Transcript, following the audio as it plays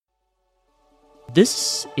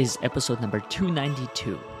This is episode number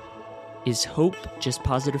 292. Is hope just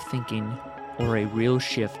positive thinking or a real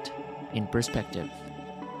shift in perspective?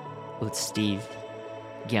 With Steve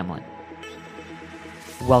Gamlin.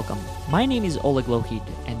 Welcome. My name is Oleg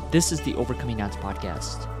and this is the Overcoming Odds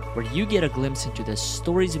podcast, where you get a glimpse into the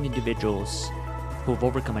stories of individuals who have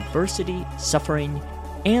overcome adversity, suffering,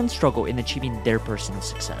 and struggle in achieving their personal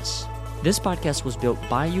success. This podcast was built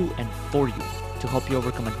by you and for you to help you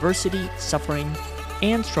overcome adversity, suffering,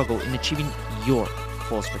 and struggle in achieving your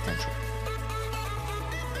fullest potential.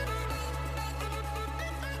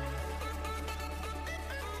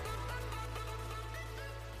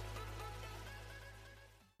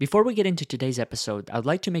 Before we get into today's episode, I'd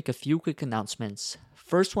like to make a few quick announcements.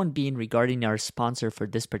 First one being regarding our sponsor for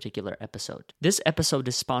this particular episode. This episode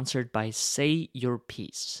is sponsored by Say Your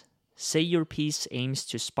Piece. Say Your Piece aims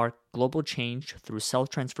to spark global change through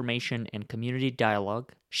self-transformation and community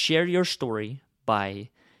dialogue. Share your story by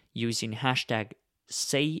using hashtag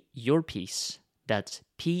SayYourPiece. That's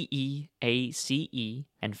PEACE,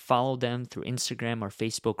 and follow them through Instagram or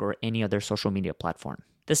Facebook or any other social media platform.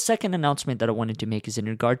 The second announcement that I wanted to make is in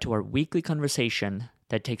regard to our weekly conversation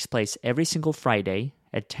that takes place every single Friday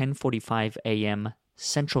at 10:45 a.m.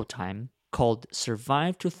 Central Time, called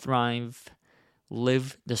Survive to Thrive,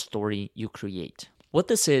 Live the Story You Create. What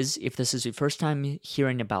this is, if this is your first time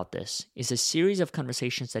hearing about this, is a series of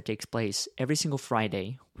conversations that takes place every single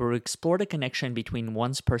Friday where we explore the connection between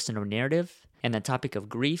one's personal narrative and the topic of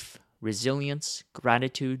grief, resilience,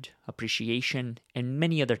 gratitude, appreciation, and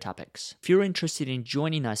many other topics. If you're interested in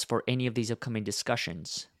joining us for any of these upcoming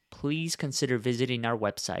discussions, please consider visiting our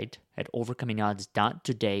website at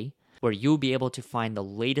overcomingodds.today, where you'll be able to find the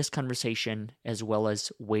latest conversation as well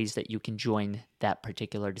as ways that you can join that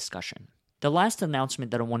particular discussion. The last announcement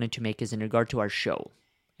that I wanted to make is in regard to our show,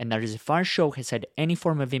 and that is if our show has had any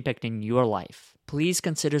form of impact in your life, please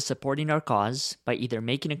consider supporting our cause by either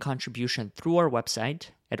making a contribution through our website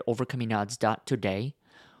at overcomingodds.today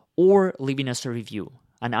or leaving us a review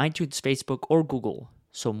on iTunes, Facebook, or Google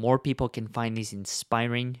so more people can find these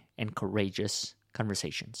inspiring and courageous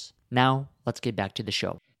conversations. Now, let's get back to the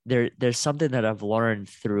show. There's something that I've learned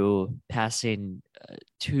through passing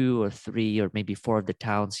 2 or 3 or maybe 4 of the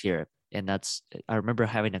towns here. And I remember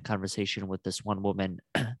having a conversation with this one woman.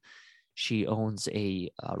 She owns a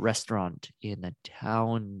restaurant in a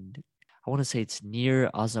town. I want to say it's near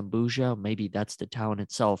Azambuja. Maybe that's the town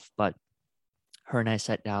itself. But her and I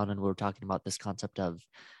sat down and we were talking about this concept of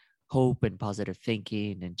hope and positive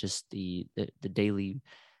thinking and just the daily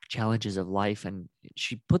challenges of life. And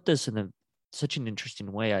she put this in such an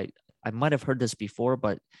interesting way. I might have heard this before,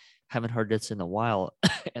 but haven't heard this in a while.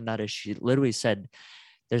 And that is, she literally said,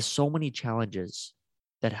 there's so many challenges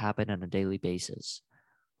that happen on a daily basis.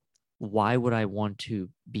 Why would I want to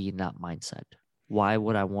be in that mindset? Why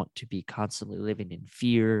would I want to be constantly living in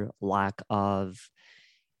fear, lack of,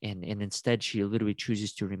 and instead she literally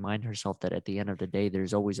chooses to remind herself that at the end of the day,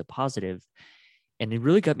 there's always a positive. And it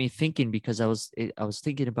really got me thinking, because I was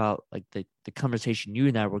thinking about like the conversation you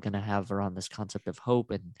and I were going to have around this concept of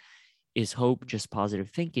hope, and is hope just positive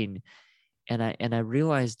thinking? And I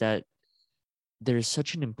realized that there's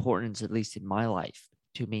such an importance, at least in my life,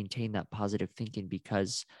 to maintain that positive thinking,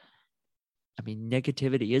 because I mean,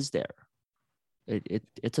 negativity is there.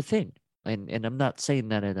 It's a thing. And I'm not saying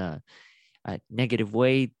that in a negative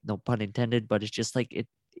way, no pun intended, but it's just like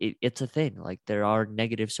it's a thing. Like, there are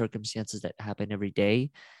negative circumstances that happen every day.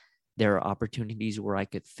 There are opportunities where I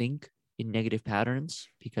could think in negative patterns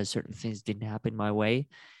because certain things didn't happen my way.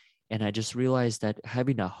 And I just realized that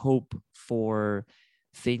having a hope for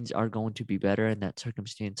things are going to be better and that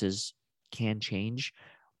circumstances can change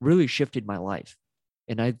really shifted my life.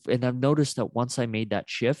 And I've noticed that once I made that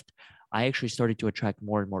shift, I actually started to attract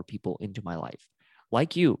more and more people into my life,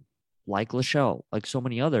 like you, like Lachelle, like so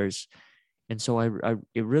many others. And so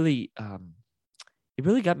it really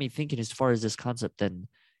got me thinking as far as this concept. Then,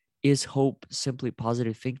 is hope simply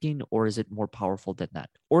positive thinking, or is it more powerful than that,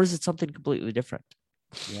 or is it something completely different?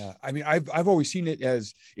 Yeah, I mean, I've always seen it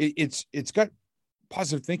as it's got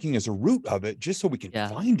positive thinking as a root of it, just so we can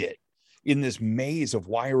find it in this maze of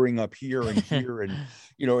wiring up here and here, and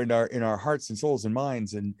in our hearts and souls and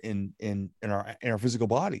minds, and in our physical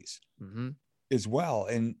bodies as well.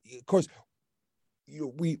 And of course,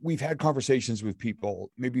 we've had conversations with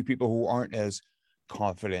people, maybe people who aren't as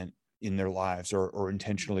confident in their lives or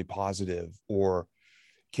intentionally positive, or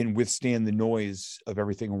can withstand the noise of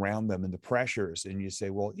everything around them and the pressures. And you say,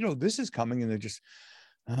 well, this is coming, and they're just,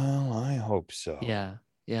 oh, I hope so.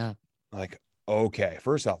 Yeah. Like, okay,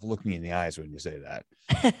 first off, look me in the eyes when you say that,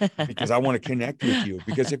 because I want to connect with you.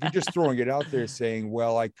 Because if you're just throwing it out there saying,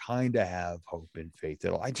 well, I kind of have hope and faith,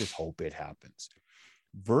 I just hope it happens,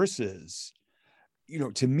 versus,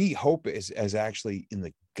 to me, hope is actually in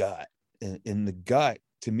the gut. In the gut,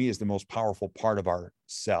 to me, is the most powerful part of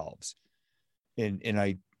ourselves. And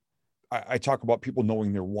I talk about people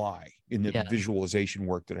knowing their why in the visualization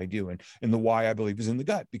work that I do. And the why, I believe, is in the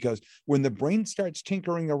gut, because when the brain starts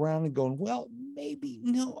tinkering around and going, well, maybe,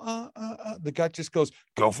 no, the gut just goes,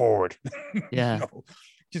 go forward. Yeah.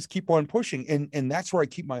 Just keep on pushing. And that's where I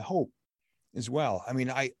keep my hope as well. I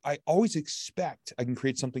mean, I always expect I can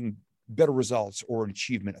create something better, results or an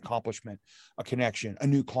achievement, accomplishment, a connection, a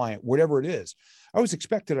new client, whatever it is. I always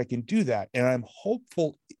expect that I can do that. And I'm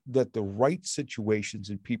hopeful that the right situations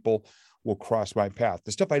and people will cross my path.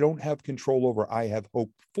 The stuff I don't have control over, I have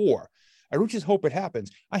hope for. I don't just hope it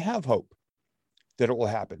happens. I have hope that it will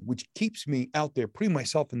happen, which keeps me out there putting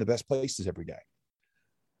myself in the best places every day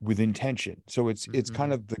with intention. So it's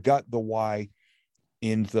kind of the gut, the why,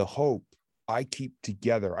 and the hope I keep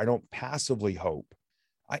together. I don't passively hope.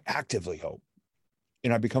 I actively hope,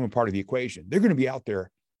 and I become a part of the equation. They're going to be out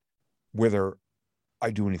there whether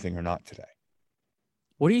I do anything or not today.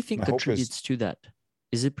 What do you think contributes to that?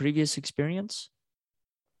 Is it previous experience?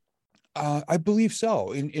 I believe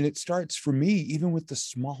so. And it starts for me, even with the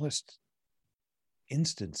smallest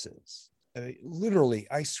instances. Literally,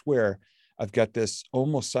 I swear, I've got this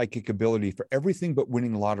almost psychic ability for everything but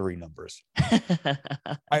winning lottery numbers.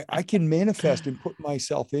 I can manifest and put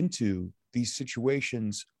myself into these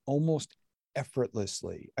situations almost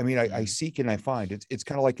effortlessly. I mean, I seek and I find. It's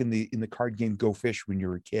kind of like in the card game Go Fish when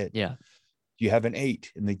you're a kid. Yeah. You have an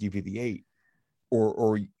 8 and they give you the 8.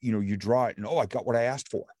 Or you draw it and, oh, I got what I asked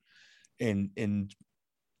for. And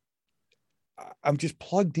I'm just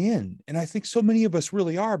plugged in. And I think so many of us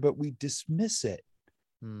really are, but we dismiss it.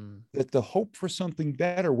 That the hope for something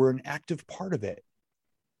better, we're an active part of it.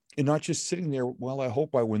 And not just sitting there, well, I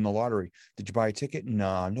hope I win the lottery. Did you buy a ticket?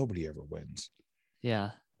 Nah, nobody ever wins. Yeah.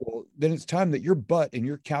 Well, then it's time that your butt and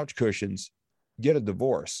your couch cushions get a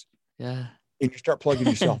divorce. Yeah. And you start plugging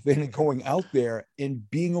yourself in and going out there and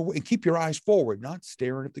being away, and keep your eyes forward, not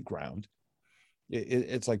staring at the ground.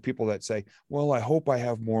 It's like people that say, well, I hope I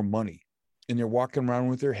have more money. And they're walking around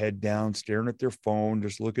with their head down, staring at their phone,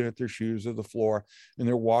 just looking at their shoes or the floor. And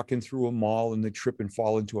they're walking through a mall and they trip and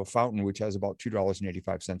fall into a fountain, which has about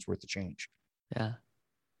 $2.85 worth of change. Yeah.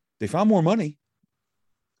 They found more money.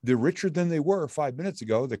 They're richer than they were 5 minutes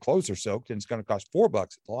ago. The clothes are soaked and it's going to cost $4 at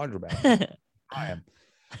the laundromat. I am.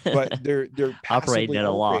 But they're operating at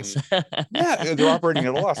a loss. Yeah, they're operating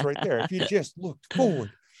at a loss right there. If you just looked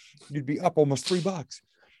forward, you'd be up almost $3.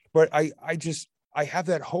 But I have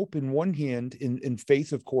that hope in one hand, in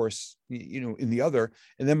faith, of course, in the other,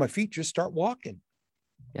 and then my feet just start walking.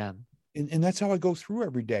 Yeah. And that's how I go through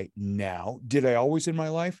every day. Now, did I always in my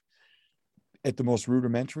life at the most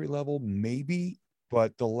rudimentary level? Maybe,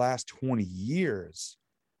 but the last 20 years,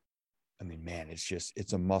 I mean, man,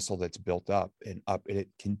 it's a muscle that's built up, and it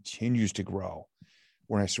continues to grow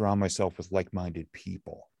when I surround myself with like-minded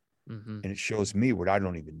people. And it shows me what I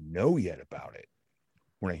don't even know yet about it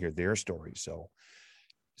when I hear their stories. So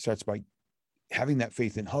it starts by having that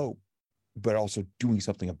faith and hope, but also doing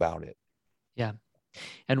something about it. Yeah.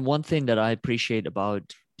 And one thing that I appreciate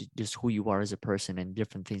about just who you are as a person and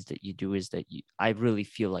different things that you do is that I really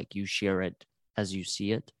feel like you share it as you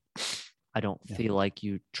see it. I don't feel like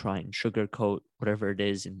you try and sugarcoat whatever it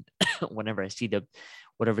is. And whenever I see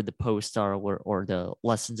whatever the posts are or the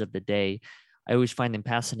lessons of the day, I always find them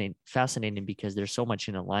fascinating because there's so much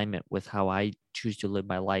in alignment with how I choose to live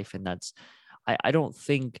my life. And I don't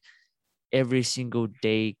think every single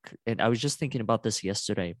day. And I was just thinking about this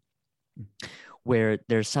yesterday, where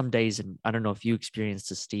there's some days, and I don't know if you experienced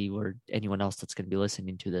this, Steve, or anyone else that's going to be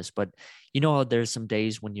listening to this, but how there's some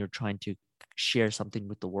days when you're trying to share something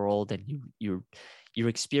with the world and you're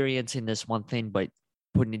experiencing this one thing, but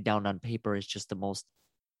putting it down on paper is just the most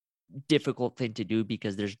difficult thing to do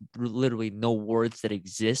because there's literally no words that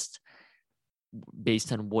exist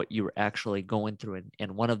based on what you're actually going through.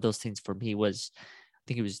 And one of those things for me was, I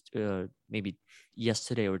think it was maybe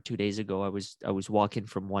yesterday or 2 days ago, I was walking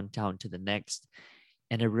from one town to the next,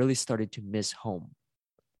 and I really started to miss home.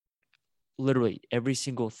 Literally every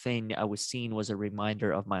single thing I was seeing was a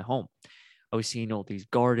reminder of my home. I was seeing all these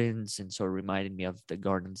gardens, and so it reminded me of the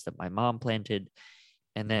gardens that my mom planted.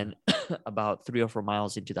 And then about 3 or 4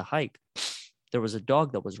 miles into the hike, there was a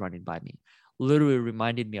dog that was running by me. Literally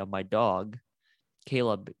reminded me of my dog,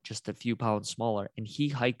 Caleb, just a few pounds smaller. And he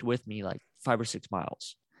hiked with me like 5 or 6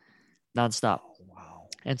 miles nonstop. Oh, wow.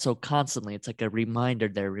 And so constantly it's like a reminder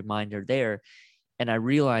there. And I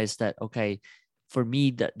realized that, okay, for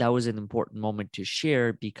me, that was an important moment to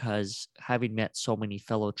share, because having met so many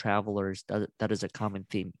fellow travelers, that is a common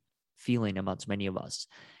feeling amongst many of us,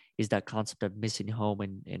 is that concept of missing home,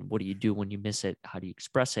 and what do you do when you miss it? How do you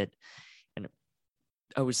express it? And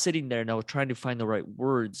I was sitting there and I was trying to find the right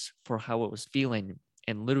words for how I was feeling,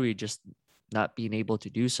 and literally just not being able to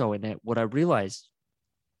do so. And what I realized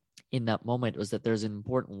in that moment was that there's an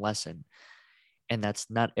important lesson, and that's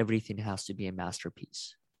not everything has to be a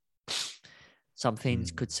masterpiece. Some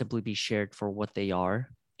things could simply be shared for what they are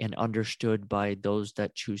and understood by those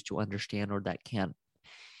that choose to understand or that can't.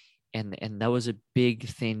 And that was a big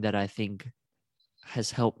thing that I think has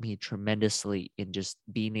helped me tremendously in just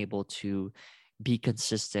being able to be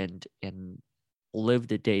consistent and live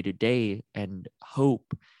the day to day, and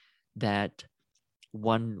hope that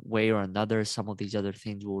one way or another, some of these other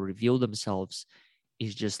things will reveal themselves,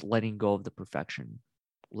 is just letting go of the perfection,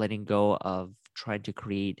 letting go of trying to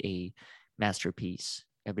create a masterpiece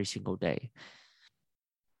every single day.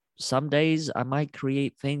 Some days I might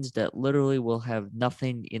create things that literally will have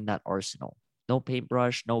nothing in that arsenal, no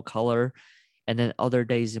paintbrush, no color. And then other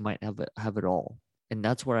days it might have it all. And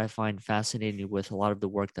that's where I find fascinating with a lot of the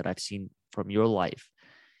work that I've seen from your life,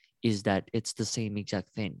 is that it's the same exact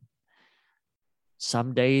thing.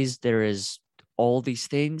 Some days there is all these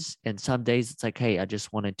things, and some days it's like, hey, I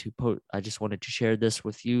just wanted to share this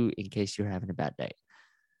with you in case you're having a bad day.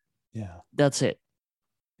 Yeah. That's it.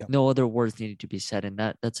 Yep. No other words needed to be said. And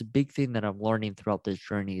that's a big thing that I'm learning throughout this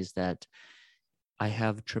journey, is that I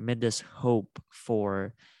have tremendous hope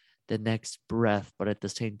for the next breath, but at the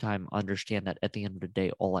same time understand that at the end of the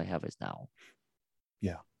day, all I have is now.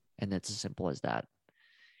 Yeah. And it's as simple as that.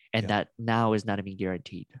 And Yeah. that now is not even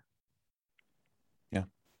guaranteed. Yeah.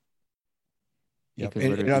 Yeah.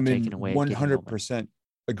 And I'm in 100%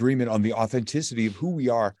 agreement on the authenticity of who we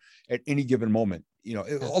are at any given moment. You know,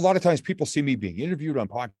 a lot of times people see me being interviewed on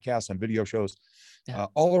podcasts, on video shows,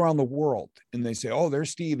 all around the world, and they say, "Oh,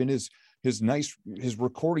 there's Steve in his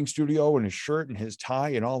recording studio and his shirt and his tie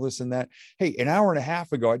and all this and that." Hey, an hour and a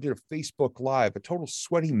half ago, I did a Facebook Live, a total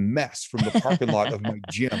sweaty mess from the parking lot of my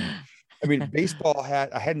gym. I mean, baseball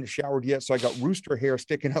hat. I hadn't showered yet, so I got rooster hair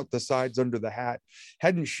sticking out the sides under the hat.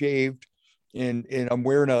 Hadn't shaved. And I'm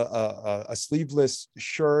wearing a sleeveless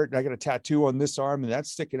shirt, and I got a tattoo on this arm, and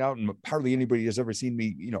that's sticking out, and hardly anybody has ever seen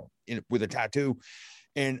me, with a tattoo.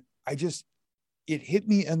 And it hit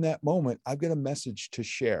me in that moment. I've got a message to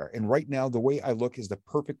share, and right now the way I look is the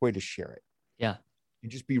perfect way to share it. Yeah.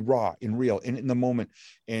 And just be raw and real and in the moment.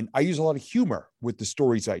 And I use a lot of humor with the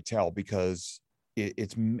stories I tell, because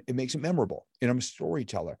it makes it memorable, and I'm a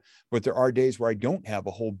storyteller. But there are days where I don't have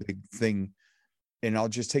a whole big thing, and I'll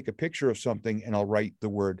just take a picture of something and I'll write the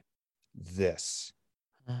word "this."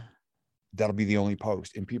 That'll be the only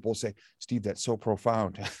post. And people say, "Steve, that's so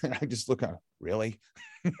profound." And I just look at, really?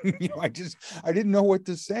 I didn't know what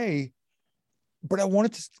to say, but I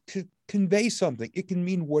wanted to convey something. It can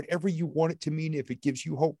mean whatever you want it to mean, if it gives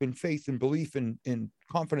you hope and faith and belief and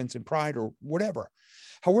confidence and pride or whatever.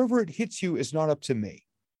 However it hits you is not up to me.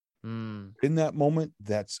 In that moment,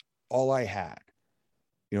 that's all I had.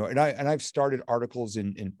 And I've started articles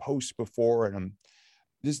in posts before, and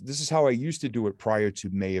this is how I used to do it prior to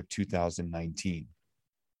May of 2019.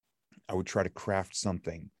 I would try to craft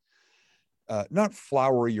something, not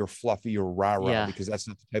flowery or fluffy or rah-rah, because that's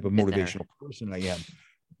not the type of motivational person I am.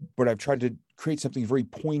 But I've tried to create something very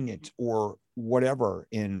poignant or whatever.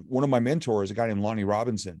 And one of my mentors, a guy named Lonnie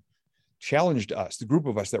Robinson, challenged us, the group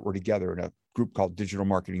of us that were together in a group called Digital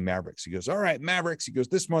Marketing Mavericks. He goes, "All right, Mavericks," he goes,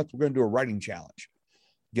 "this month we're going to do a writing challenge.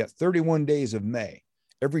 You got 31 days of May.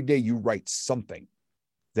 Every day you write something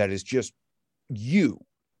that is just you.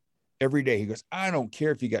 Every day." He goes, "I don't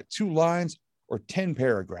care if you got 2 lines or 10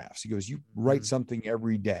 paragraphs." He goes, "You write something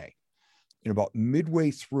every day." And about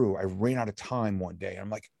midway through, I ran out of time one day. I'm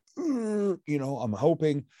like, I'm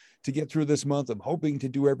hoping to get through this month. I'm hoping to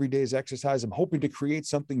do every day's exercise. I'm hoping to create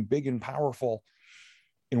something big and powerful.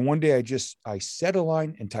 And one day I said a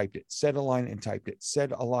line and typed it, said a line and typed it,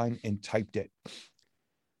 said a line and typed it.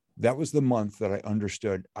 That was the month that I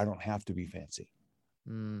understood I don't have to be fancy.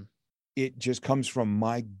 It just comes from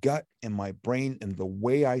my gut and my brain and the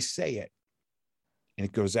way I say it. And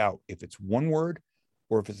it goes out. If it's 1 word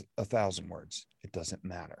or if it's 1,000 words, it doesn't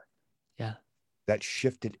matter. Yeah. That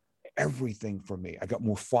shifted everything for me. I got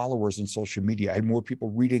more followers in social media. I had more people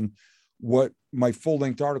reading what my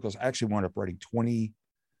full-length articles. I actually wound up writing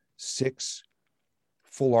 26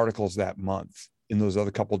 full articles that month. In those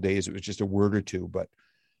other couple of days, it was just a word or two, but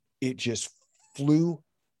it just flew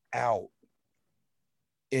out.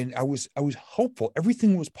 And I was hopeful.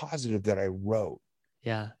 Everything was positive that I wrote.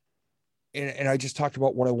 Yeah. And I just talked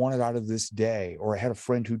about what I wanted out of this day, or I had a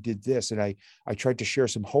friend who did this, and I tried to share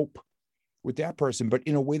some hope with that person, but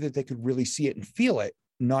in a way that they could really see it and feel it,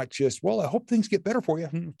 not just, well, I hope things get better for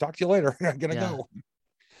you. Talk to you later. I gotta go.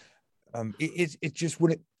 It's just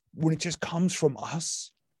when it just comes from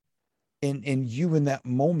us, and you in that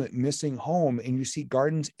moment missing home, and you see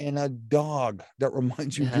gardens, and a dog that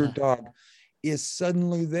reminds you of your dog is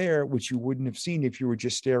suddenly there, which you wouldn't have seen if you were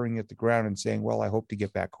just staring at the ground and saying, well, I hope to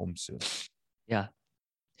get back home soon. Yeah.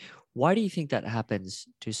 Why do you think that happens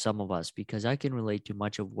to some of us? Because I can relate to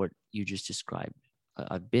much of what you just described.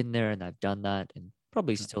 I've been there and I've done that, and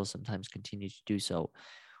probably still sometimes continue to do so.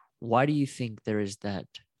 Why do you think there is that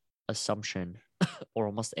assumption or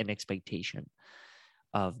almost an expectation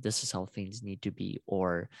of this is how things need to be,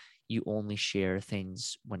 or you only share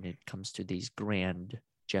things when it comes to these grand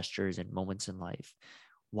gestures and moments in life?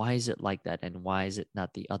 Why is it like that? And why is it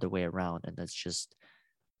not the other way around? And that's just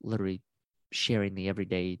literally sharing the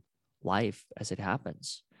everyday life as it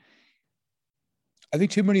happens. I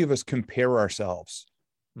think too many of us compare ourselves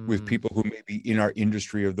with people who may be in our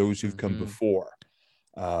industry or those who've come before.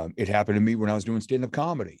 It happened to me when I was doing stand-up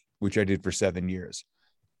comedy, which I did for 7 years.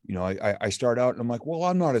 You know, I start out and I'm like, well,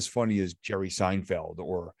 I'm not as funny as Jerry Seinfeld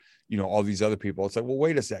or, you know, all these other people. It's like, well,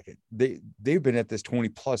 wait a second. They've been at this 20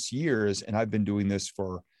 plus years, and I've been doing this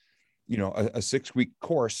for, you know, a 6-week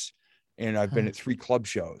course, and I've been at 3 club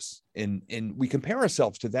shows, and we compare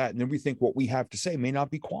ourselves to that. And then we think what we have to say may not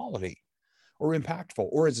be quality or impactful.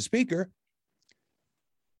 Or as a speaker,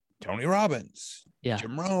 Tony Robbins,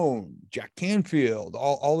 Jim Rohn, Jack Canfield,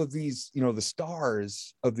 all of these, you know, the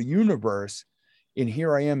stars of the universe. And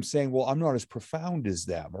here I am saying, well, I'm not as profound as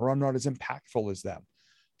them, or I'm not as impactful as them.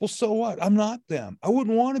 Well, so what? I'm not them. I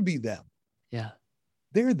wouldn't want to be them. Yeah.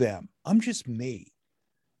 They're them. I'm just me.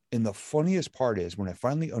 And the funniest part is when I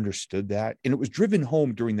finally understood that, and it was driven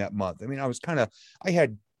home during that month. I mean, I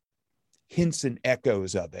had hints and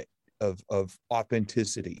echoes of it, of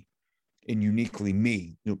authenticity and uniquely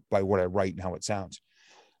me, you know, by what I write and how it sounds.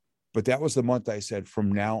 But that was the month I said,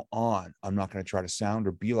 from now on, I'm not going to try to sound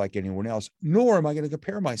or be like anyone else, nor am I going to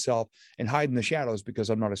compare myself and hide in the shadows because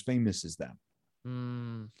I'm not as famous as them.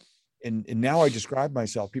 And now I describe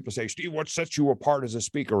myself. People say, Steve, what sets you apart as a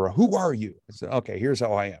speaker? Or who are you? I said, okay, here's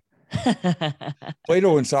how I am.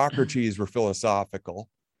 Plato and Socrates were philosophical.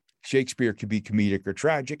 Shakespeare could be comedic or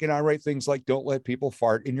tragic. And I write things like, don't let people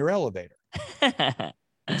fart in your elevator.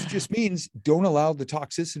 Which just means don't allow the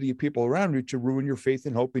toxicity of people around you to ruin your faith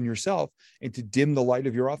and hope in yourself and to dim the light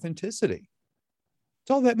of your authenticity.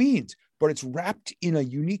 That's all that means. But it's wrapped in a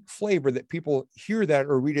unique flavor that people hear that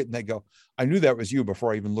or read it and they go, I knew that was you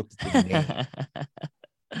before I even looked at the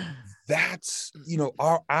name. That's, you know,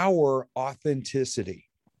 our authenticity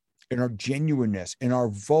and our genuineness and our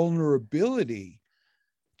vulnerability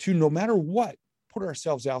to, no matter what, put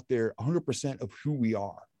ourselves out there 100% of who we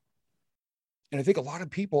are. And I think a lot of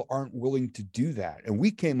people aren't willing to do that. And we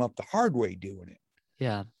came up the hard way doing it.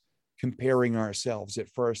 Yeah. Comparing ourselves at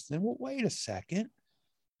first. Then, well, wait a second.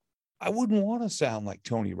 I wouldn't want to sound like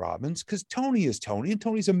Tony Robbins because Tony is Tony, and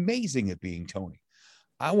Tony's amazing at being Tony.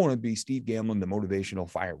 I want to be Steve Gamlin, the motivational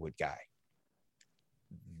firewood guy.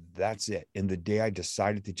 That's it. And the day I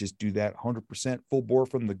decided to just do that 100% full bore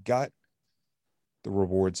from the gut, the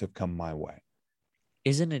rewards have come my way.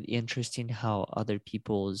 Isn't it interesting how other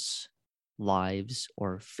people's lives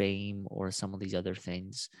or fame or some of these other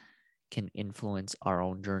things can influence our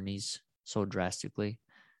own journeys so drastically?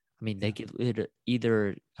 I mean, they could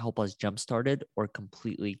either help us jumpstart it or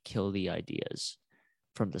completely kill the ideas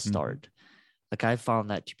from the start. Like I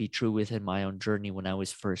found that to be true within my own journey when I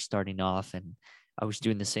was first starting off, and I was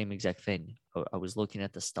doing the same exact thing. I was looking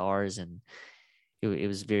at the stars, and it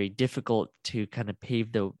was very difficult to kind of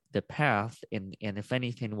pave the path. And if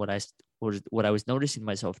anything, what I was noticing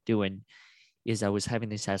myself doing is I was having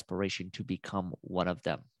this aspiration to become one of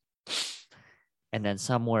them. And then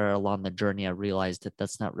somewhere along the journey, I realized that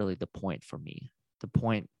that's not really the point for me. The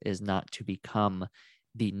point is not to become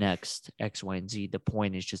the next X, Y, and Z. The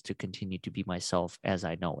point is just to continue to be myself as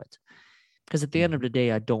I know it. Because at the end of the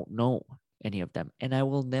day, I don't know any of them, and I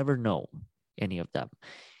will never know any of them.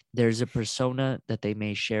 There's a persona that they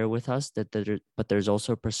may share with us, but there's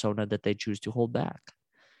also a persona that they choose to hold back.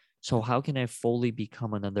 So how can I fully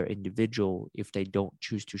become another individual if they don't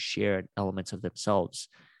choose to share elements of themselves,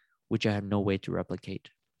 which I have no way to replicate?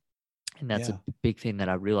 And that's a big thing that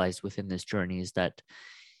I realized within this journey, is that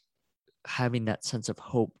having that sense of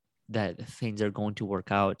hope that things are going to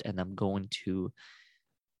work out and I'm going to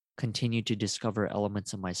continue to discover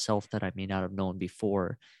elements of myself that I may not have known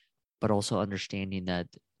before but also understanding that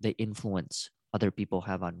the influence other people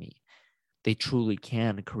have on me. They truly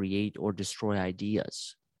can create or destroy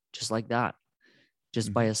ideas just like that,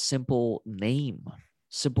 just by a simple name,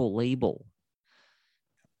 simple label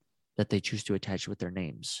that they choose to attach with their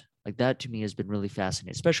names. Like that to me has been really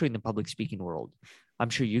fascinating, especially in the public speaking world. I'm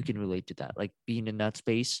sure you can relate to that, like being in that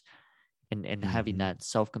space and having that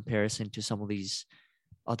self-comparison to some of these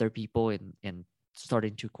other people and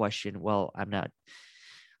starting to question, well, I'm not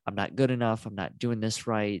good enough. I'm not doing this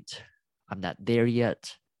right. I'm not there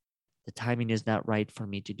yet. The timing is not right for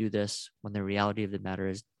me to do this, when the reality of the matter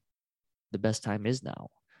is the best time is now,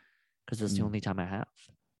 because that's the only time I have.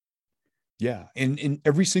 Yeah. And in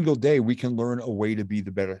every single day, we can learn a way to be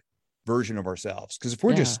the better version of ourselves. Because if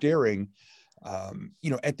we're just staring,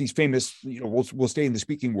 at these famous, we'll stay in the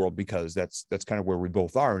speaking world because that's kind of where we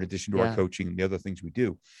both are, in addition to our coaching and the other things we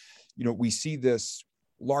do. We see this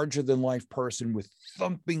larger than life person with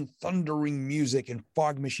thumping, thundering music and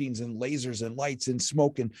fog machines and lasers and lights and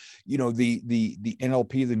smoke and, the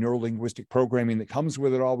NLP, the neuro linguistic programming that comes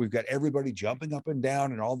with it all. We've got everybody jumping up and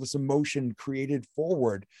down and all this emotion created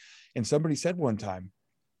forward. And somebody said one time,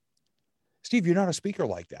 Steve, you're not a speaker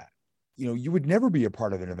like that. You would never be a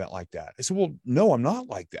part of an event like that. I said, well, no, I'm not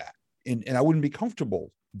like that. And I wouldn't be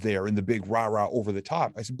comfortable there in the big rah-rah over the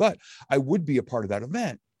top. I said, but I would be a part of that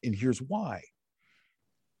event. And here's why.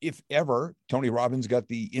 If ever Tony Robbins got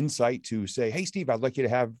the insight to say, hey, Steve, I'd like you to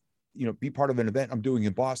have, be part of an event I'm doing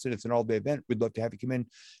in Boston. It's an all-day event. We'd love to have you come in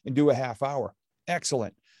and do a half hour.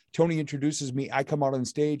 Excellent. Tony introduces me. I come out on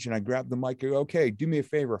stage and I grab the mic. I go, okay, do me a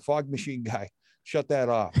favor, fog machine guy, shut that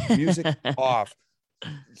off. Music off.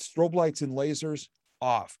 Strobe lights and lasers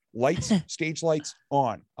off. Lights, stage lights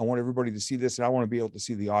on. I want everybody to see this, and I want to be able to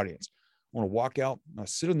see the audience. I want to walk out, I'll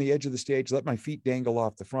sit on the edge of the stage, let my feet dangle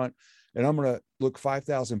off the front, and I'm going to look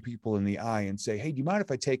 5,000 people in the eye and say, hey, do you mind if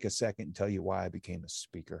I take a second and tell you why I became a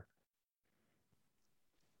speaker?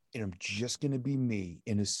 And I'm just going to be me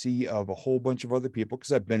in a sea of a whole bunch of other people,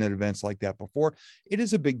 because I've been at events like that before. It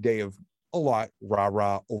is a big day of a lot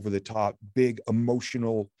rah-rah, over the top, big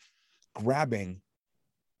emotional grabbing.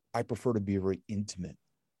 I prefer to be a very intimate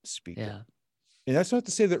speaker. Yeah. And that's not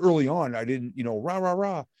to say that early on I didn't,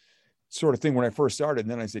 rah sort of thing when I first started.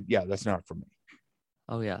 And then I said, yeah, that's not for me.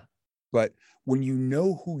 Oh yeah. But when you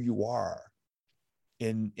know who you are,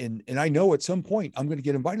 and I know at some point I'm going to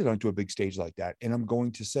get invited onto a big stage like that, and I'm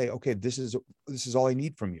going to say, okay, this is all I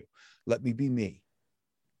need from you. Let me be me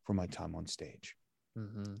for my time on stage.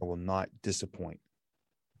 I will not disappoint.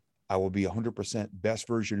 I will be 100% best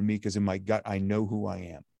version of me, because in my gut, I know who I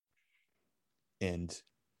am. And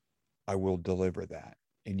I will deliver that.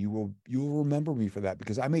 And you will remember me for that,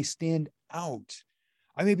 because I may stand out.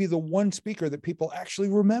 I may be the one speaker that people actually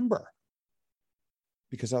remember,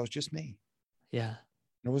 because I was just me. Yeah.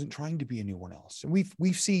 And I wasn't trying to be anyone else. And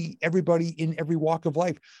we see everybody in every walk of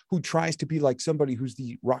life who tries to be like somebody who's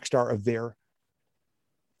the rock star of their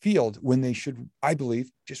field, when they should, I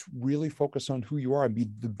believe, just really focus on who you are and be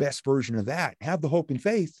the best version of that. Have the hope and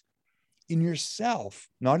faith in yourself,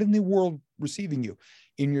 not in the world receiving you,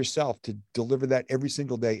 in yourself, to deliver that every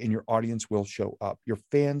single day, and your audience will show up. Your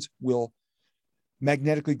fans will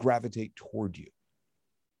magnetically gravitate toward you.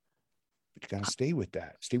 But you got to stay with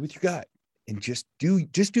that. Stay with your gut and just do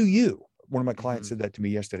you. One of my clients said that to me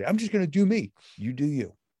yesterday. I'm just going to do me. You do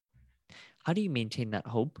you. How do you maintain that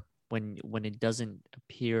hope when it doesn't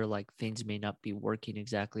appear like things may not be working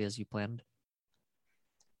exactly as you planned?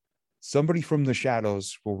 Somebody from the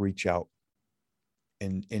shadows will reach out,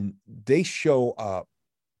 and they show up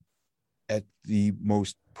at the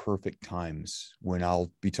most perfect times, when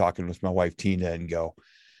I'll be talking with my wife, Tina, and go,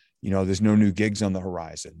 there's no new gigs on the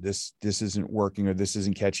horizon. This isn't working, or this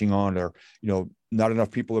isn't catching on, or, not enough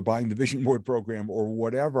people are buying the vision board program, or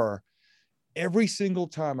whatever. Every single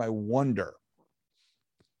time I wonder,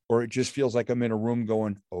 or it just feels like I'm in a room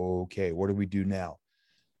going, okay, what do we do now?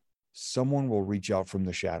 Someone will reach out from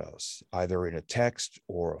the shadows, either in a text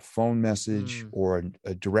or a phone message or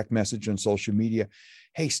a direct message on social media.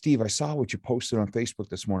 Hey, Steve, I saw what you posted on Facebook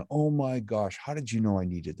this morning. Oh my gosh, how did you know I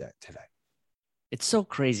needed that today? It's so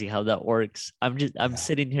crazy how that works. I'm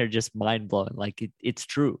sitting here just mind blown. Like it's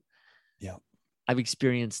true. Yeah. I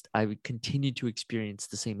would continue to experience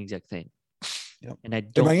the same exact thing. Yep. And I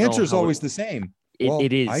don't my know answer is always the same.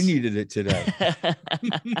 It is. I needed it today.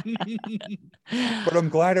 But I'm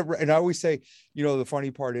glad and I always say, the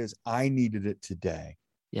funny part is I needed it today.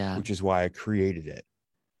 Yeah. Which is why I created it.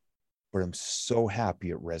 But I'm so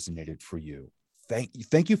happy it resonated for you.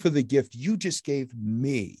 Thank you for the gift you just gave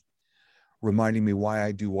me, reminding me why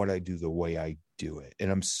I do what I do the way I do it.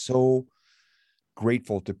 And I'm so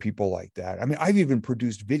grateful to people like that. I mean, I've even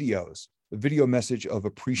produced videos, a video message of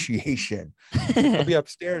appreciation. I'll be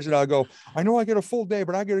upstairs and I'll go, I know I get a full day,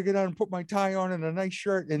 but I got to get out and put my tie on and a nice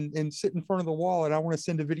shirt and sit in front of the wall. And I want to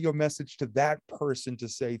send a video message to that person to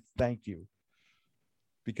say thank you.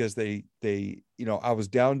 Because they, I was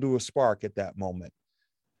down to a spark at that moment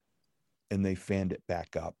and they fanned it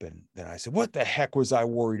back up. And then I said, what the heck was I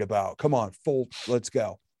worried about? Come on, let's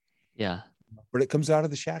go. Yeah. But it comes out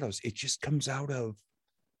of the shadows. It just comes out of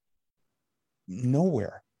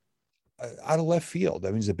nowhere, out of left field. I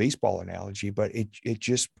mean, it's a baseball analogy, but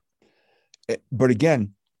but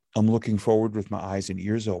again, I'm looking forward with my eyes and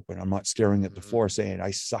ears open. I'm not staring at the floor saying,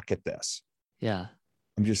 I suck at this. Yeah.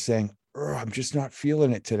 I'm just saying, I'm just not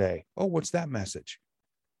feeling it today. Oh, what's that message?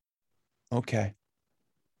 Okay.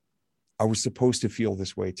 I was supposed to feel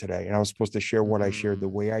this way today. And I was supposed to share what I shared, the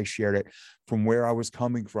way I shared it, from where I was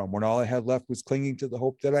coming from, when all I had left was clinging to the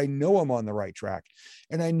hope that I know I'm on the right track.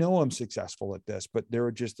 And I know I'm successful at this, but there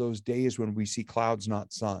are just those days when we see clouds,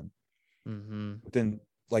 not sun. But then,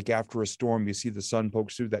 like after a storm, you see the sun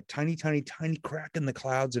pokes through that tiny, tiny, tiny crack in the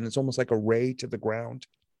clouds. And it's almost like a ray to the ground.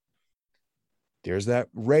 There's that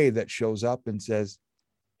ray that shows up and says,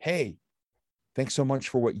 hey, thanks so much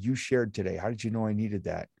for what you shared today. How did you know I needed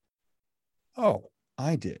that? Oh,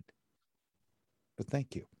 I did. But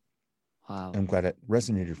thank you. Wow. I'm glad it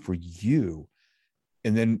resonated for you.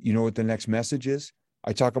 And then you know what the next message is?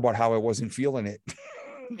 I talk about how I wasn't feeling it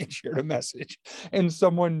and shared a message. And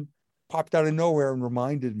someone popped out of nowhere and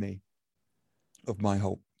reminded me of my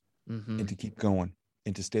hope and to keep going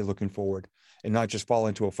and to stay looking forward and not just fall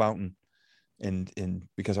into a fountain and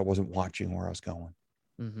because I wasn't watching where I was going.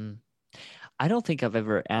 I don't think I've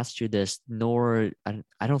ever asked you this, nor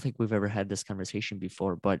I don't think we've ever had this conversation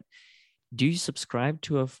before, but do you subscribe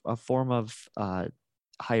to a form of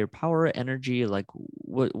higher power energy? Like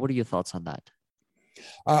what are your thoughts on that?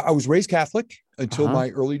 I was raised Catholic until my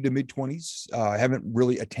early to mid 20s. I haven't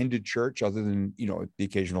really attended church other than, the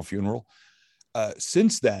occasional funeral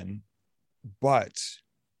since then. But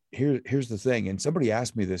here's the thing. And somebody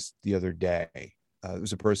asked me this the other day. It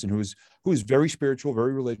was a person who is very spiritual,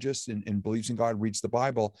 very religious, and believes in God, reads the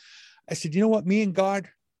Bible. I said, you know what? Me and God,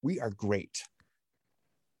 we are great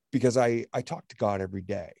because I talk to God every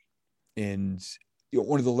day. And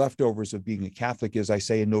one of the leftovers of being a Catholic is I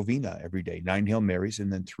say a novena every day, 9 Hail Marys,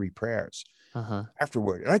 and then 3 prayers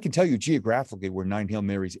afterward. And I can tell you geographically where 9 Hail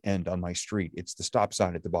Marys end on my street. It's the stop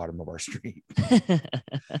sign at the bottom of our street.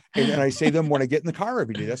 and I say them when I get in the car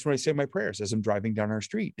every day. That's when I say my prayers as I'm driving down our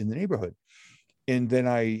street in the neighborhood. And then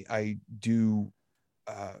I do,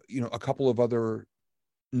 a couple of other,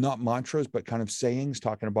 not mantras, but kind of sayings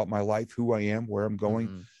talking about my life, who I am, where I'm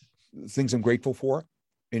going, things I'm grateful for,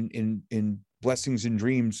 in blessings and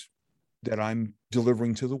dreams that I'm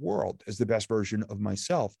delivering to the world as the best version of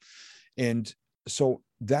myself. And so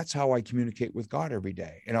that's how I communicate with God every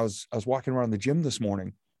day. And I was walking around the gym this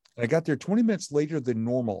morning and I got there 20 minutes later than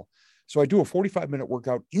normal. So I do a 45-minute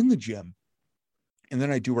workout in the gym. And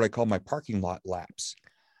then I do what I call my parking lot laps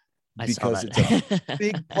because it's a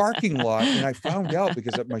big parking lot. And I found out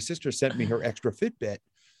because my sister sent me her extra Fitbit.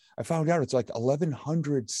 I found out it's like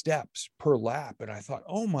 1,100 steps per lap. And I thought,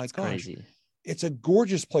 oh my gosh, crazy. It's a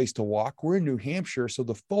gorgeous place to walk. We're in New Hampshire, so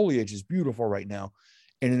the foliage is beautiful right now.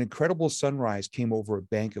 And an incredible sunrise came over a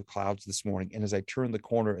bank of clouds this morning. And as I turned the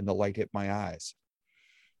corner and the light hit my eyes,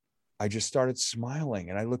 I just started smiling.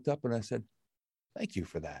 And I looked up and I said, thank you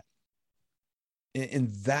for that. And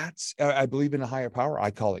that's, I believe in a higher power.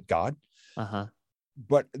 I call it God.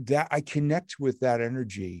 But that I connect with that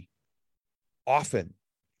energy often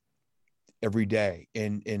every day.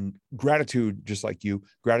 And gratitude, just like you,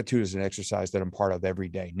 gratitude is an exercise that I'm part of every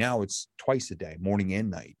day. Now it's twice a day, morning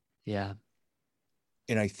and night. Yeah.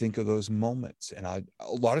 And I think of those moments. And a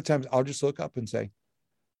lot of times I'll just look up and say,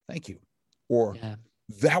 thank you. Or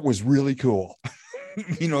that was really cool.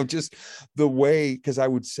 Just the way, because I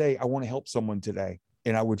would say, I want to help someone today.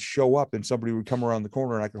 And I would show up and somebody would come around the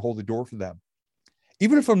corner and I could hold the door for them.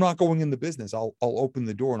 Even if I'm not going in the business, I'll open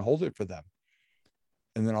the door and hold it for them.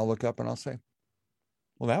 And then I'll look up and I'll say,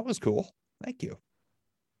 well, that was cool. Thank you.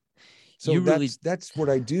 So that's what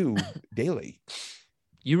I do daily.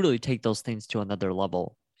 You really take those things to another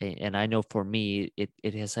level. And I know for me,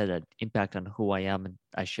 it has had an impact on who I am. And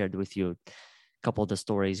I shared with you a couple of the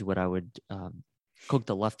stories where I would cook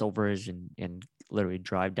the leftovers and literally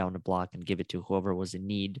drive down the block and give it to whoever was in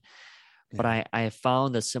need. Yeah. But I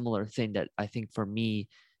found a similar thing that I think for me,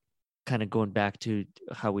 kind of going back to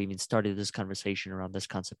how we even started this conversation around this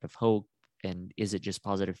concept of hope, and is it just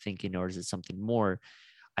positive thinking or is it something more?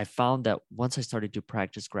 I found that once I started to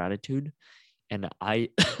practice gratitude And I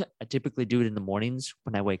I typically do it in the mornings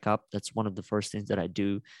when I wake up. That's one of the first things that I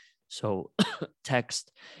do. So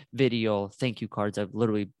text, video, thank you cards. I've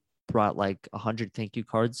literally brought like 100 thank you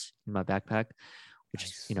cards in my backpack, which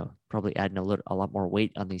is, Nice. probably adding a lot more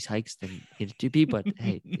weight on these hikes than needed to be, but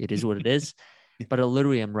hey, it is what it is. But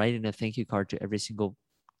literally I'm writing a thank you card to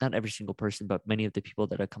not every single person, but many of the people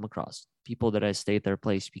that I come across, people that I stay at their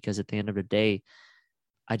place, because at the end of the day,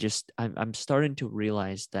 I'm starting to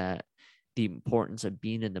realize that the importance of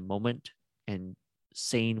being in the moment and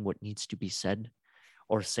saying what needs to be said,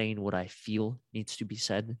 or saying what I feel needs to be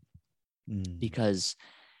said, because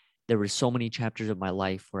there were so many chapters of my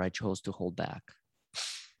life where I chose to hold back.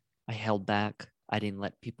 I held back. I didn't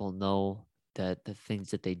let people know that the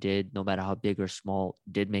things that they did, no matter how big or small,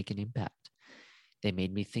 did make an impact. They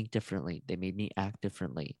made me think differently. They made me act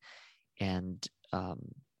differently. And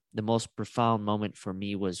the most profound moment for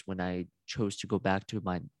me was when I chose to go back to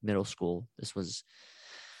my middle school. This was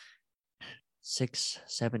 6,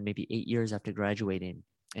 7, maybe 8 years after graduating.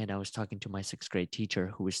 And I was talking to my 6th grade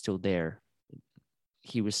teacher who was still there.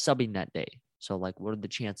 He was subbing that day. So like, what are the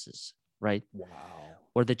chances, right? Wow.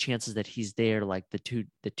 What are the chances that he's there like the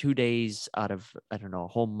 2 days out of, I don't know, a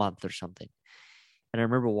whole month or something? And I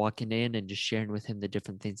remember walking in and just sharing with him the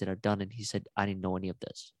different things that I've done. And he said, I didn't know any of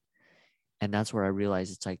this. And that's where I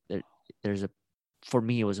realized it's like for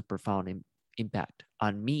me, it was a profound impact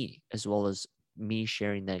on me, as well as me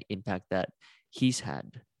sharing that impact that he's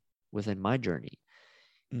had within my journey.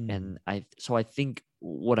 And I think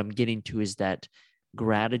what I'm getting to is that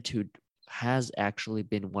gratitude has actually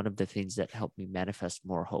been one of the things that helped me manifest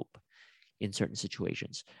more hope in certain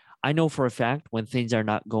situations. I know for a fact when things are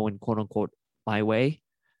not going, quote unquote, my way,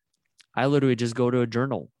 I literally just go to a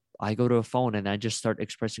journal. I go to a phone and I just start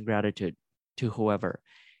expressing gratitude to whoever.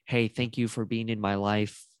 Hey, thank you for being in my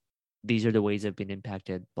life. These are the ways I've been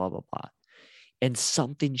impacted, blah, blah, blah. And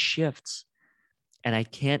something shifts. And I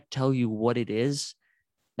can't tell you what it is,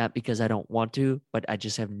 not because I don't want to, but I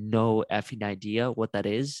just have no effing idea what that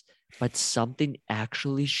is. But something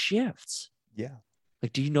actually shifts. Yeah.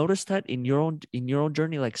 Like, do you notice that in your own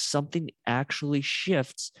journey? Like something actually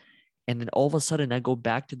shifts. And then all of a sudden I go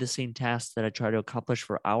back to the same task that I try to accomplish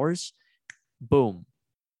for hours. Boom.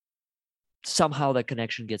 Somehow that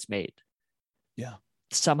connection gets made. Yeah.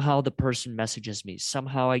 Somehow the person messages me.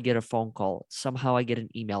 Somehow I get a phone call. Somehow I get an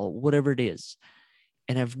email, whatever it is.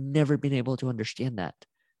 And I've never been able to understand that.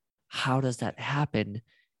 How does that happen?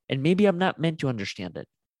 And maybe I'm not meant to understand it,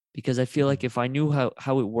 because I feel like if I knew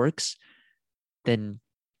how it works, then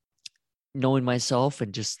knowing myself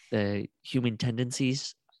and just the human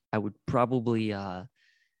tendencies, I would probably, I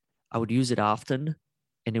would use it often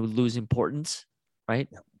and it would lose importance, right?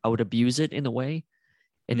 Yeah. I would abuse it in a way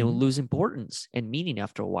and it would lose importance and meaning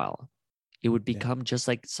after a while. It would become just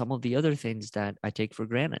like some of the other things that I take for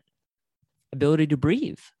granted. Ability to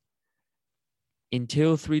breathe.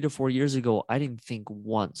 Until 3 to 4 years ago, I didn't think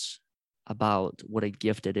once about what a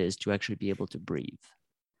gift it is to actually be able to breathe.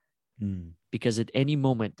 Because at any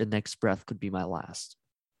moment, the next breath could be my last.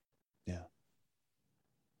 Yeah.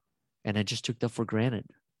 And I just took that for granted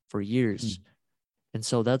for years. And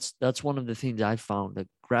so that's one of the things I found, that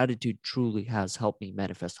gratitude truly has helped me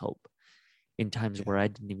manifest hope in times where I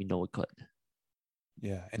didn't even know it could.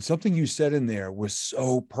 Yeah. And something you said in there was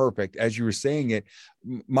so perfect. As you were saying it,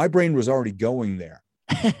 my brain was already going there.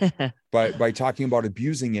 by talking about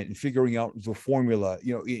abusing it and figuring out the formula,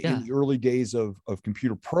 in the early days of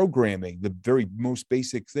computer programming, the very most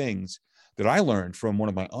basic things that I learned from one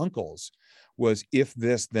of my uncles was if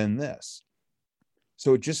this, then this.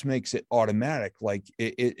 So it just makes it automatic. Like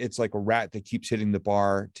it's like a rat that keeps hitting the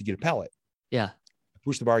bar to get a pellet. Yeah.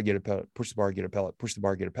 Push the bar, get a pellet, push the bar, get a pellet, push the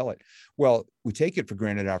bar, get a pellet. Well, we take it for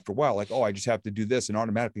granted after a while, like, oh, I just have to do this and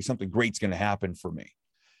automatically something great's going to happen for me.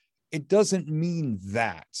 It doesn't mean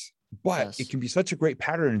that, but it can be such a great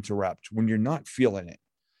pattern interrupt when you're not feeling it.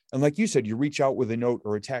 And like you said, you reach out with a note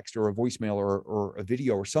or a text or a voicemail or a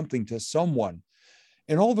video or something to someone.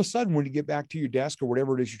 And all of a sudden, when you get back to your desk or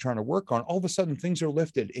whatever it is you're trying to work on, all of a sudden things are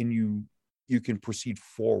lifted and you can proceed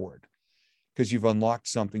forward because you've unlocked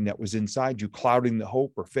something that was inside you, clouding the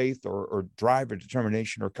hope or faith or drive or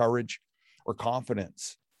determination or courage or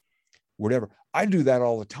confidence, whatever. I do that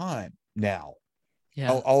all the time now.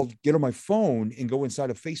 Yeah. I'll get on my phone and go inside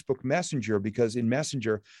of Facebook Messenger, because in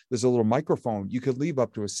Messenger, there's a little microphone. You could leave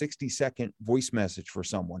up to a 60-second voice message for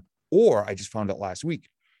someone. Or I just found out last week,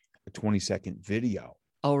 a 20-second video.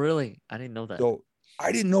 Oh, really? I didn't know that. So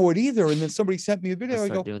I didn't know it either. And then somebody sent me a video. I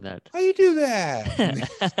go, doing that. How you do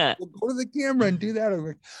that? Go to the camera and do that. I'm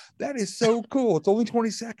like, that is so cool. It's only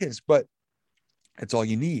 20 seconds, but that's all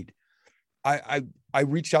you need. I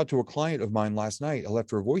reached out to a client of mine last night. I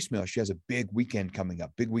left her a voicemail. She has a big weekend coming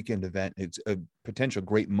up, big weekend event. It's a potential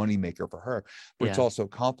great moneymaker for her, but it's also a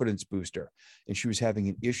confidence booster. And she was having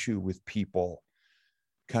an issue with people,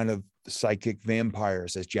 kind of psychic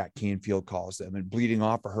vampires, as Jack Canfield calls them, and bleeding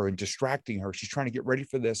off of her and distracting her. She's trying to get ready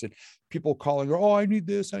for this, and people calling her, oh, I need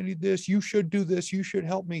this. You should do this. You should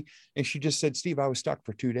help me. And she just said, Steve, I was stuck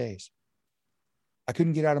for 2 days. I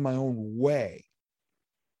couldn't get out of my own way.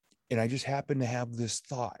 And I just happened to have this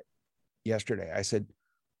thought yesterday. I said,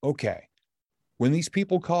 okay, when these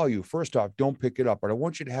people call you, first off, don't pick it up, but I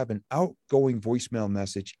want you to have an outgoing voicemail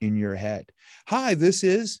message in your head. Hi, this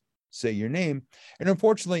is, say your name. And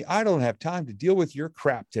unfortunately, I don't have time to deal with your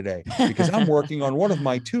crap today because I'm working on one of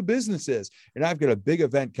my 2 businesses and I've got a big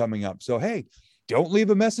event coming up. So, hey, don't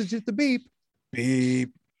leave a message at the beep.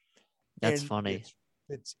 Beep. That's and funny.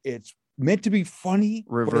 It's meant to be funny.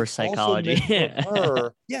 Reverse psychology.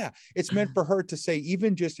 Her. Yeah. It's meant for her to say,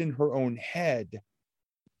 even just in her own head,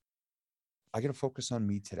 I got to focus on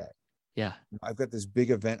me today. Yeah. I've got this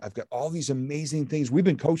big event. I've got all these amazing things. We've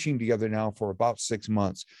been coaching together now for about 6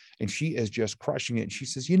 months, and she is just crushing it. And she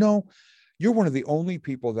says, you're one of the only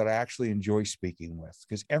people that I actually enjoy speaking with,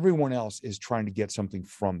 because everyone else is trying to get something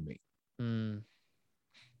from me.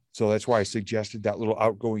 So that's why I suggested that little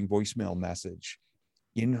outgoing voicemail message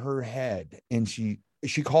in her head. And she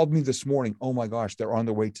called me this morning. Oh my gosh, they're on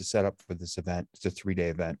the way to set up for this event. It's a 3-day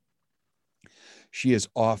event. She is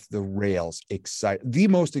off the rails, excited, the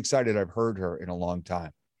most excited I've heard her in a long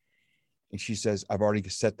time. And she says, I've already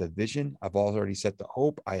set the vision. I've already set the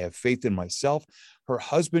hope. I have faith in myself. Her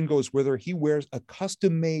husband goes with her. He wears a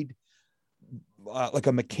custom made, like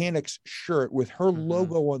a mechanic's shirt with her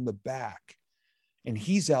logo on the back. And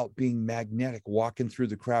he's out being magnetic, walking through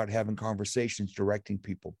the crowd, having conversations, directing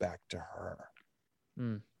people back to her.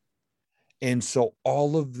 And so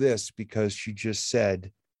all of this, because she just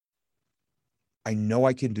said, I know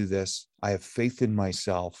I can do this. I have faith in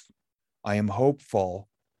myself. I am hopeful.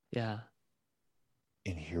 Yeah.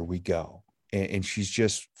 And here we go. And she's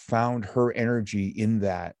just found her energy in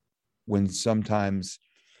that, when sometimes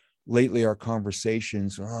lately our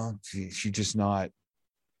conversations, she's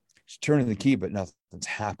turning the key, but nothing's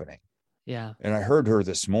happening. Yeah. And I heard her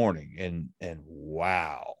this morning and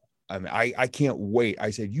wow. I mean, I can't wait. I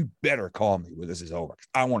said, you better call me when this is over.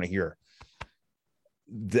 I want to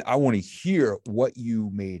hear what you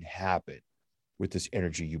made happen with this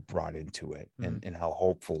energy you brought into it, and how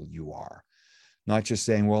hopeful you are. Not just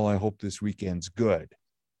saying, well, I hope this weekend's good.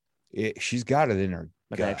 She's got it in her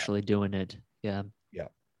but gut. Actually doing it. Yeah. Yeah.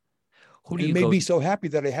 Who do you made me so happy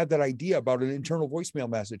that I had that idea about an internal voicemail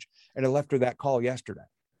message, and I left her that call yesterday.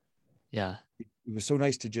 Yeah. It was so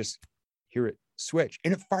nice to just hear it switch.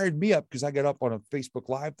 And it fired me up, because I got up on a Facebook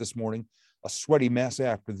Live this morning, a sweaty mess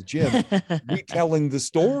after the gym, retelling the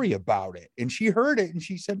story about it. And she heard it and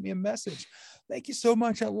she sent me a message. Thank you so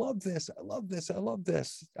much. I love this. I love this. I love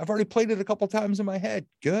this. I've already played it a couple of times in my head.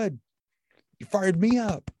 Good. You fired me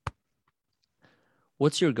up.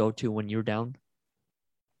 What's your go-to when you're down?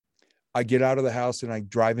 I get out of the house and I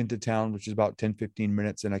drive into town, which is about 10, 15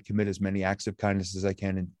 minutes. And I commit as many acts of kindness as I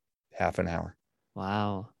can in half an hour.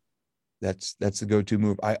 Wow. That's the go-to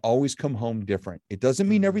move. I always come home different. It doesn't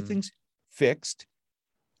mean everything's fixed.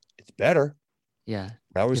 It's better. Yeah.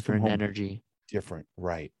 I always different come home energy. Different.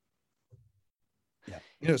 Right.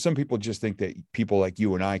 Yeah. Some people just think that people like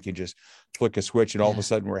you and I can just flick a switch and all of a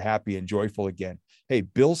sudden we're happy and joyful again. Hey,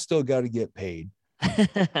 bills still got to get paid.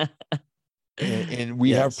 and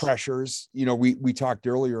we have pressures. We talked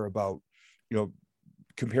earlier about,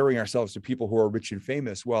 comparing ourselves to people who are rich and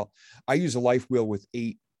famous. Well, I use a life wheel with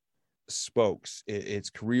 8 spokes. It's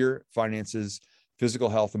career, finances, physical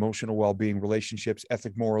health, emotional well-being, relationships,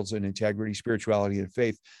 ethic, morals, and integrity, spirituality, and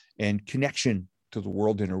faith, and connection to the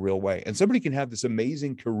world in a real way. And somebody can have this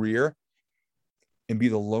amazing career and be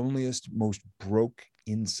the loneliest, most broke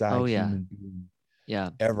inside human being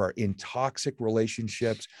ever, in toxic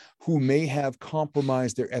relationships, who may have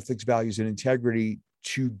compromised their ethics, values, and integrity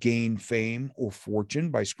to gain fame or fortune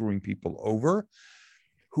by screwing people over,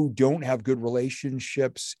 who don't have good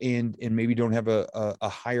relationships and maybe don't have a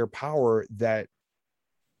higher power that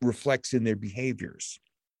reflects in their behaviors.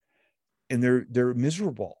 And they're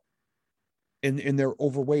miserable. And they're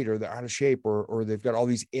overweight, or they're out of shape, or they've got all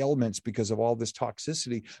these ailments because of all this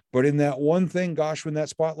toxicity. But in that one thing, gosh, when that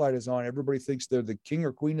spotlight is on, everybody thinks they're the king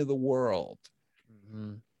or queen of the world.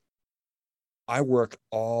 I work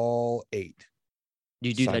all 8. Do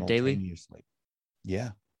you do that daily?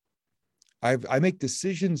 Yeah. I make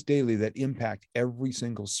decisions daily that impact every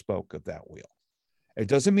single spoke of that wheel. It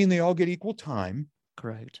doesn't mean they all get equal time.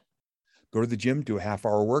 Correct. go to the gym, do a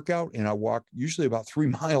half-hour workout, and I walk usually about 3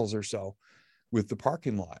 miles or so with the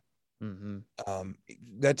parking lot. Mm-hmm.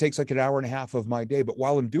 That takes like an hour and a half of my day. But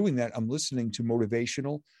while I'm doing that, I'm listening to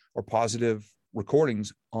motivational or positive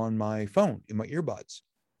recordings on my phone in my earbuds.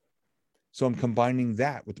 So I'm combining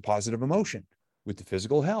that with the positive emotion, with the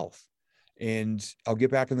physical health. And I'll get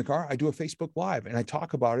back in the car. I do a Facebook Live and I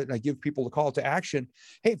talk about it and I give people a call to action.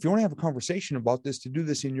 Hey, if you want to have a conversation about this, to do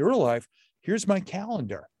this in your life, here's my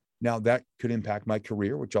calendar. Now that could impact my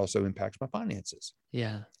career, which also impacts my finances.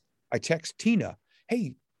 Yeah. I text Tina,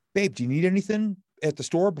 hey, babe, do you need anything at the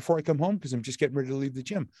store before I come home? Because I'm just getting ready to leave the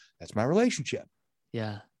gym. That's my relationship.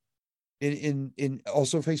 Yeah. In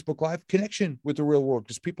also Facebook Live, connection with the real world,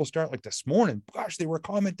 because people start like this morning, gosh, they were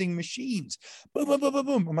commenting machines. Boom, boom, boom, boom,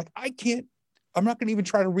 boom. I'm like, I'm not going to even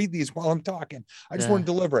try to read these while I'm talking. I just want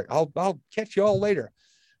to deliver it. I'll catch you all later.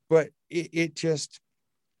 But it just,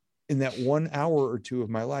 in that 1 hour or two of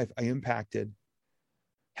my life, I impacted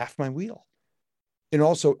half my wheel. And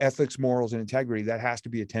also ethics, morals, and integrity, that has to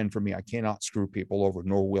be a 10 for me. I cannot screw people over,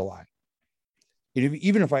 nor will I.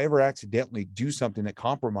 Even if I ever accidentally do something that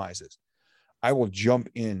compromises, I will jump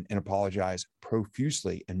in and apologize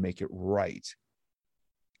profusely and make it right,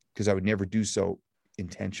 because I would never do so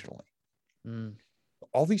intentionally.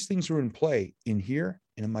 All these things are in play in here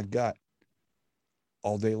and in my gut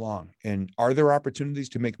all day long. And are there opportunities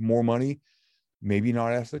to make more money? Maybe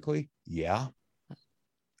not ethically. Yeah.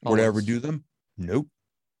 Would I ever do them? Nope.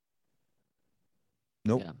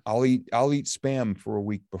 Yeah. I'll eat spam for a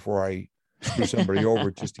week before I screw somebody over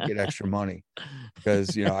just to get extra money,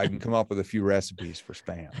 because I can come up with a few recipes for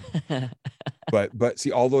spam. but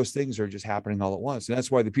see, all those things are just happening all at once. And that's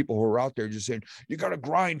why the people who are out there just saying, you got to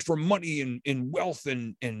grind for money and wealth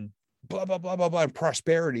and blah, blah, blah, blah, blah, and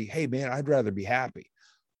prosperity. Hey man, I'd rather be happy,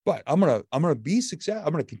 but I'm going to be successful.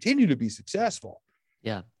 I'm going to continue to be successful.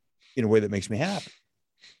 Yeah. In a way that makes me happy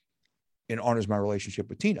and honors my relationship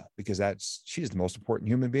with Tina, because she's the most important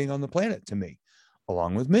human being on the planet to me,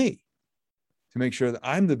 along with me, to make sure that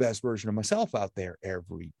I'm the best version of myself out there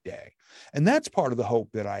every day. And that's part of the hope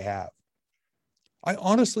that I have. I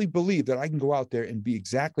honestly believe that I can go out there and be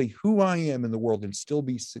exactly who I am in the world and still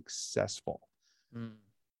be successful.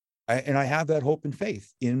 And I have that hope and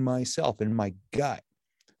faith in myself, in my gut.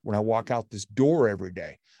 When I walk out this door every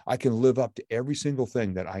day, I can live up to every single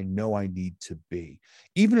thing that I know I need to be,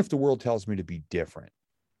 even if the world tells me to be different.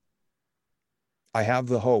 I have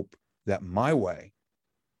the hope that my way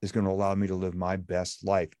is going to allow me to live my best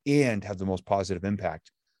life and have the most positive impact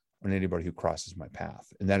on anybody who crosses my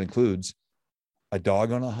path. And that includes a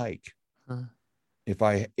dog on a hike. If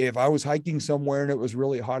I was hiking somewhere and it was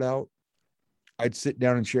really hot out, I'd sit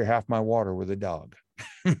down and share half my water with a dog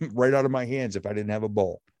right out of my hands if I didn't have a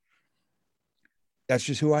bowl. That's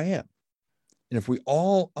just who I am. And if we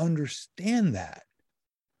all understand that,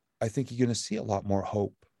 I think you're going to see a lot more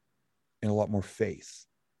hope and a lot more faith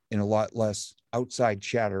and a lot less outside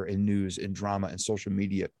chatter and news and drama and social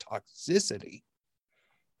media toxicity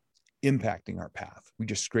impacting our path. We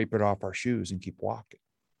just scrape it off our shoes and keep walking.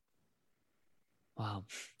 Wow.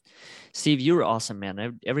 Steve, you're awesome,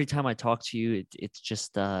 man. Every time I talk to you, it's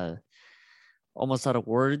just almost out of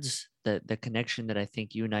words, the connection that I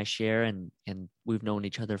think you and I share, and we've known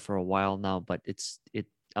each other for a while now, but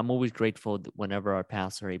I'm always grateful that whenever our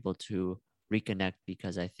paths are able to reconnect,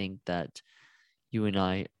 because I think that you and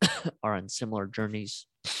I are on similar journeys,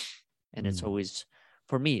 and it's always,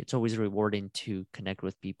 for me, it's always rewarding to connect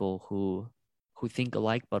with people who think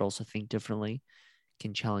alike but also think differently,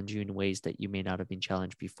 can challenge you in ways that you may not have been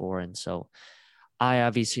challenged before. And so I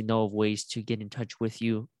obviously know of ways to get in touch with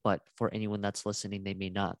you, but for anyone that's listening, they may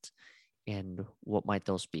not. And what might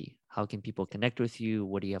those be? How can people connect with you?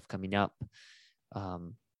 What do you have coming up?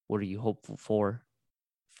 What are you hopeful for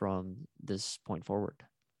from this point forward?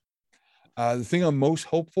 The thing I'm most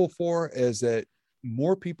hopeful for is that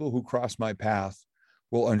more people who cross my path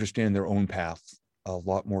will understand their own path a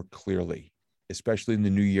lot more clearly, especially in the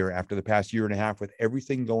new year, after the past year and a half with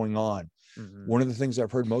everything going on. One of the things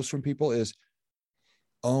I've heard most from people is,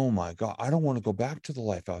 oh my God, I don't want to go back to the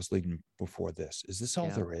life I was leading before this. Is this all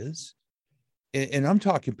there is? And I'm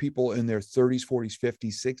talking people in their 30s, 40s,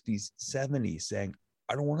 50s, 60s, 70s saying,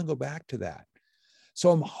 I don't want to go back to that. So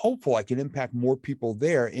I'm hopeful I can impact more people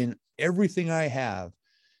there. And everything I have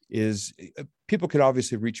is, people can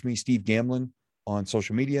obviously reach me, Steve Gamlin, on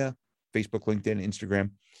social media, Facebook, LinkedIn,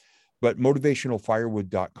 Instagram. But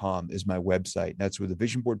motivationalfirewood.com is my website. That's where the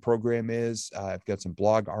vision board program is. I've got some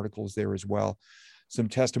blog articles there as well. Some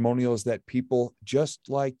testimonials that people just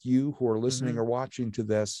like you who are listening or watching to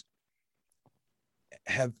this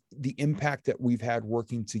have the impact that we've had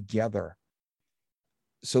working together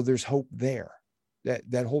So there's hope there.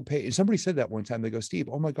 That whole page. And somebody said that one time. They go, Steve,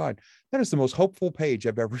 oh my God, that is the most hopeful page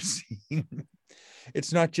I've ever seen.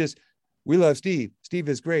 It's not just, we love Steve. Steve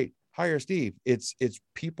is great. Hire Steve. It's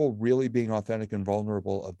people really being authentic and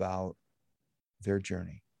vulnerable about their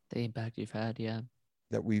journey. The impact you've had, yeah.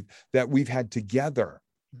 That we've had together.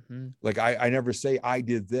 Mm-hmm. Like I never say I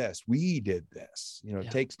did this. We did this. You know,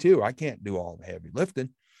 it takes two. I can't do all the heavy lifting.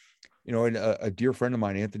 You know, and a dear friend of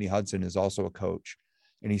mine, Anthony Hudson, is also a coach.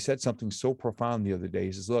 And he said something so profound the other day.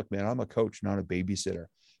 He says, look, man, I'm a coach, not a babysitter.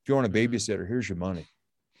 If you want a babysitter, here's your money.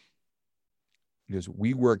 Because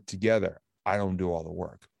we work together. I don't do all the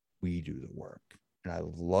work. We do the work. And I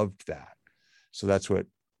loved that. So that's what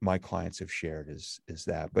my clients have shared is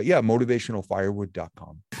that. But yeah,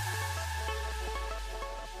 motivationalfirewood.com.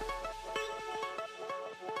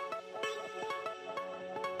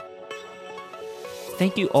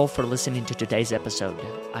 Thank you all for listening to today's episode.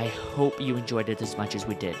 I hope you enjoyed it as much as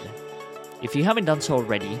we did. If you haven't done so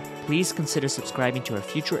already, please consider subscribing to our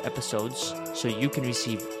future episodes so you can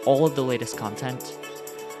receive all of the latest content.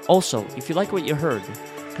 Also, if you like what you heard,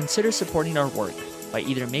 consider supporting our work by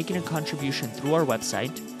either making a contribution through our website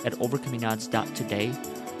at overcomingodds.today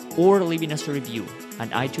or leaving us a review on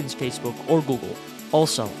iTunes, Facebook, or Google.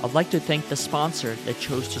 Also, I'd like to thank the sponsor that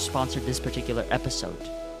chose to sponsor this particular episode,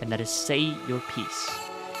 and that is Say Your Piece.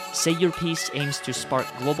 Say Your Piece aims to spark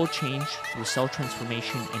global change through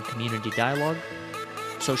self-transformation and community dialogue.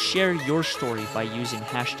 So share your story by using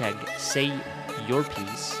hashtag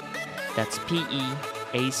SayYourPiece. That's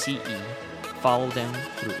PEACE. Follow them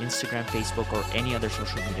through Instagram, Facebook, or any other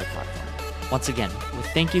social media platform. Once again, we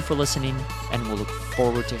thank you for listening, and we'll look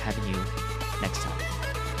forward to having you next time.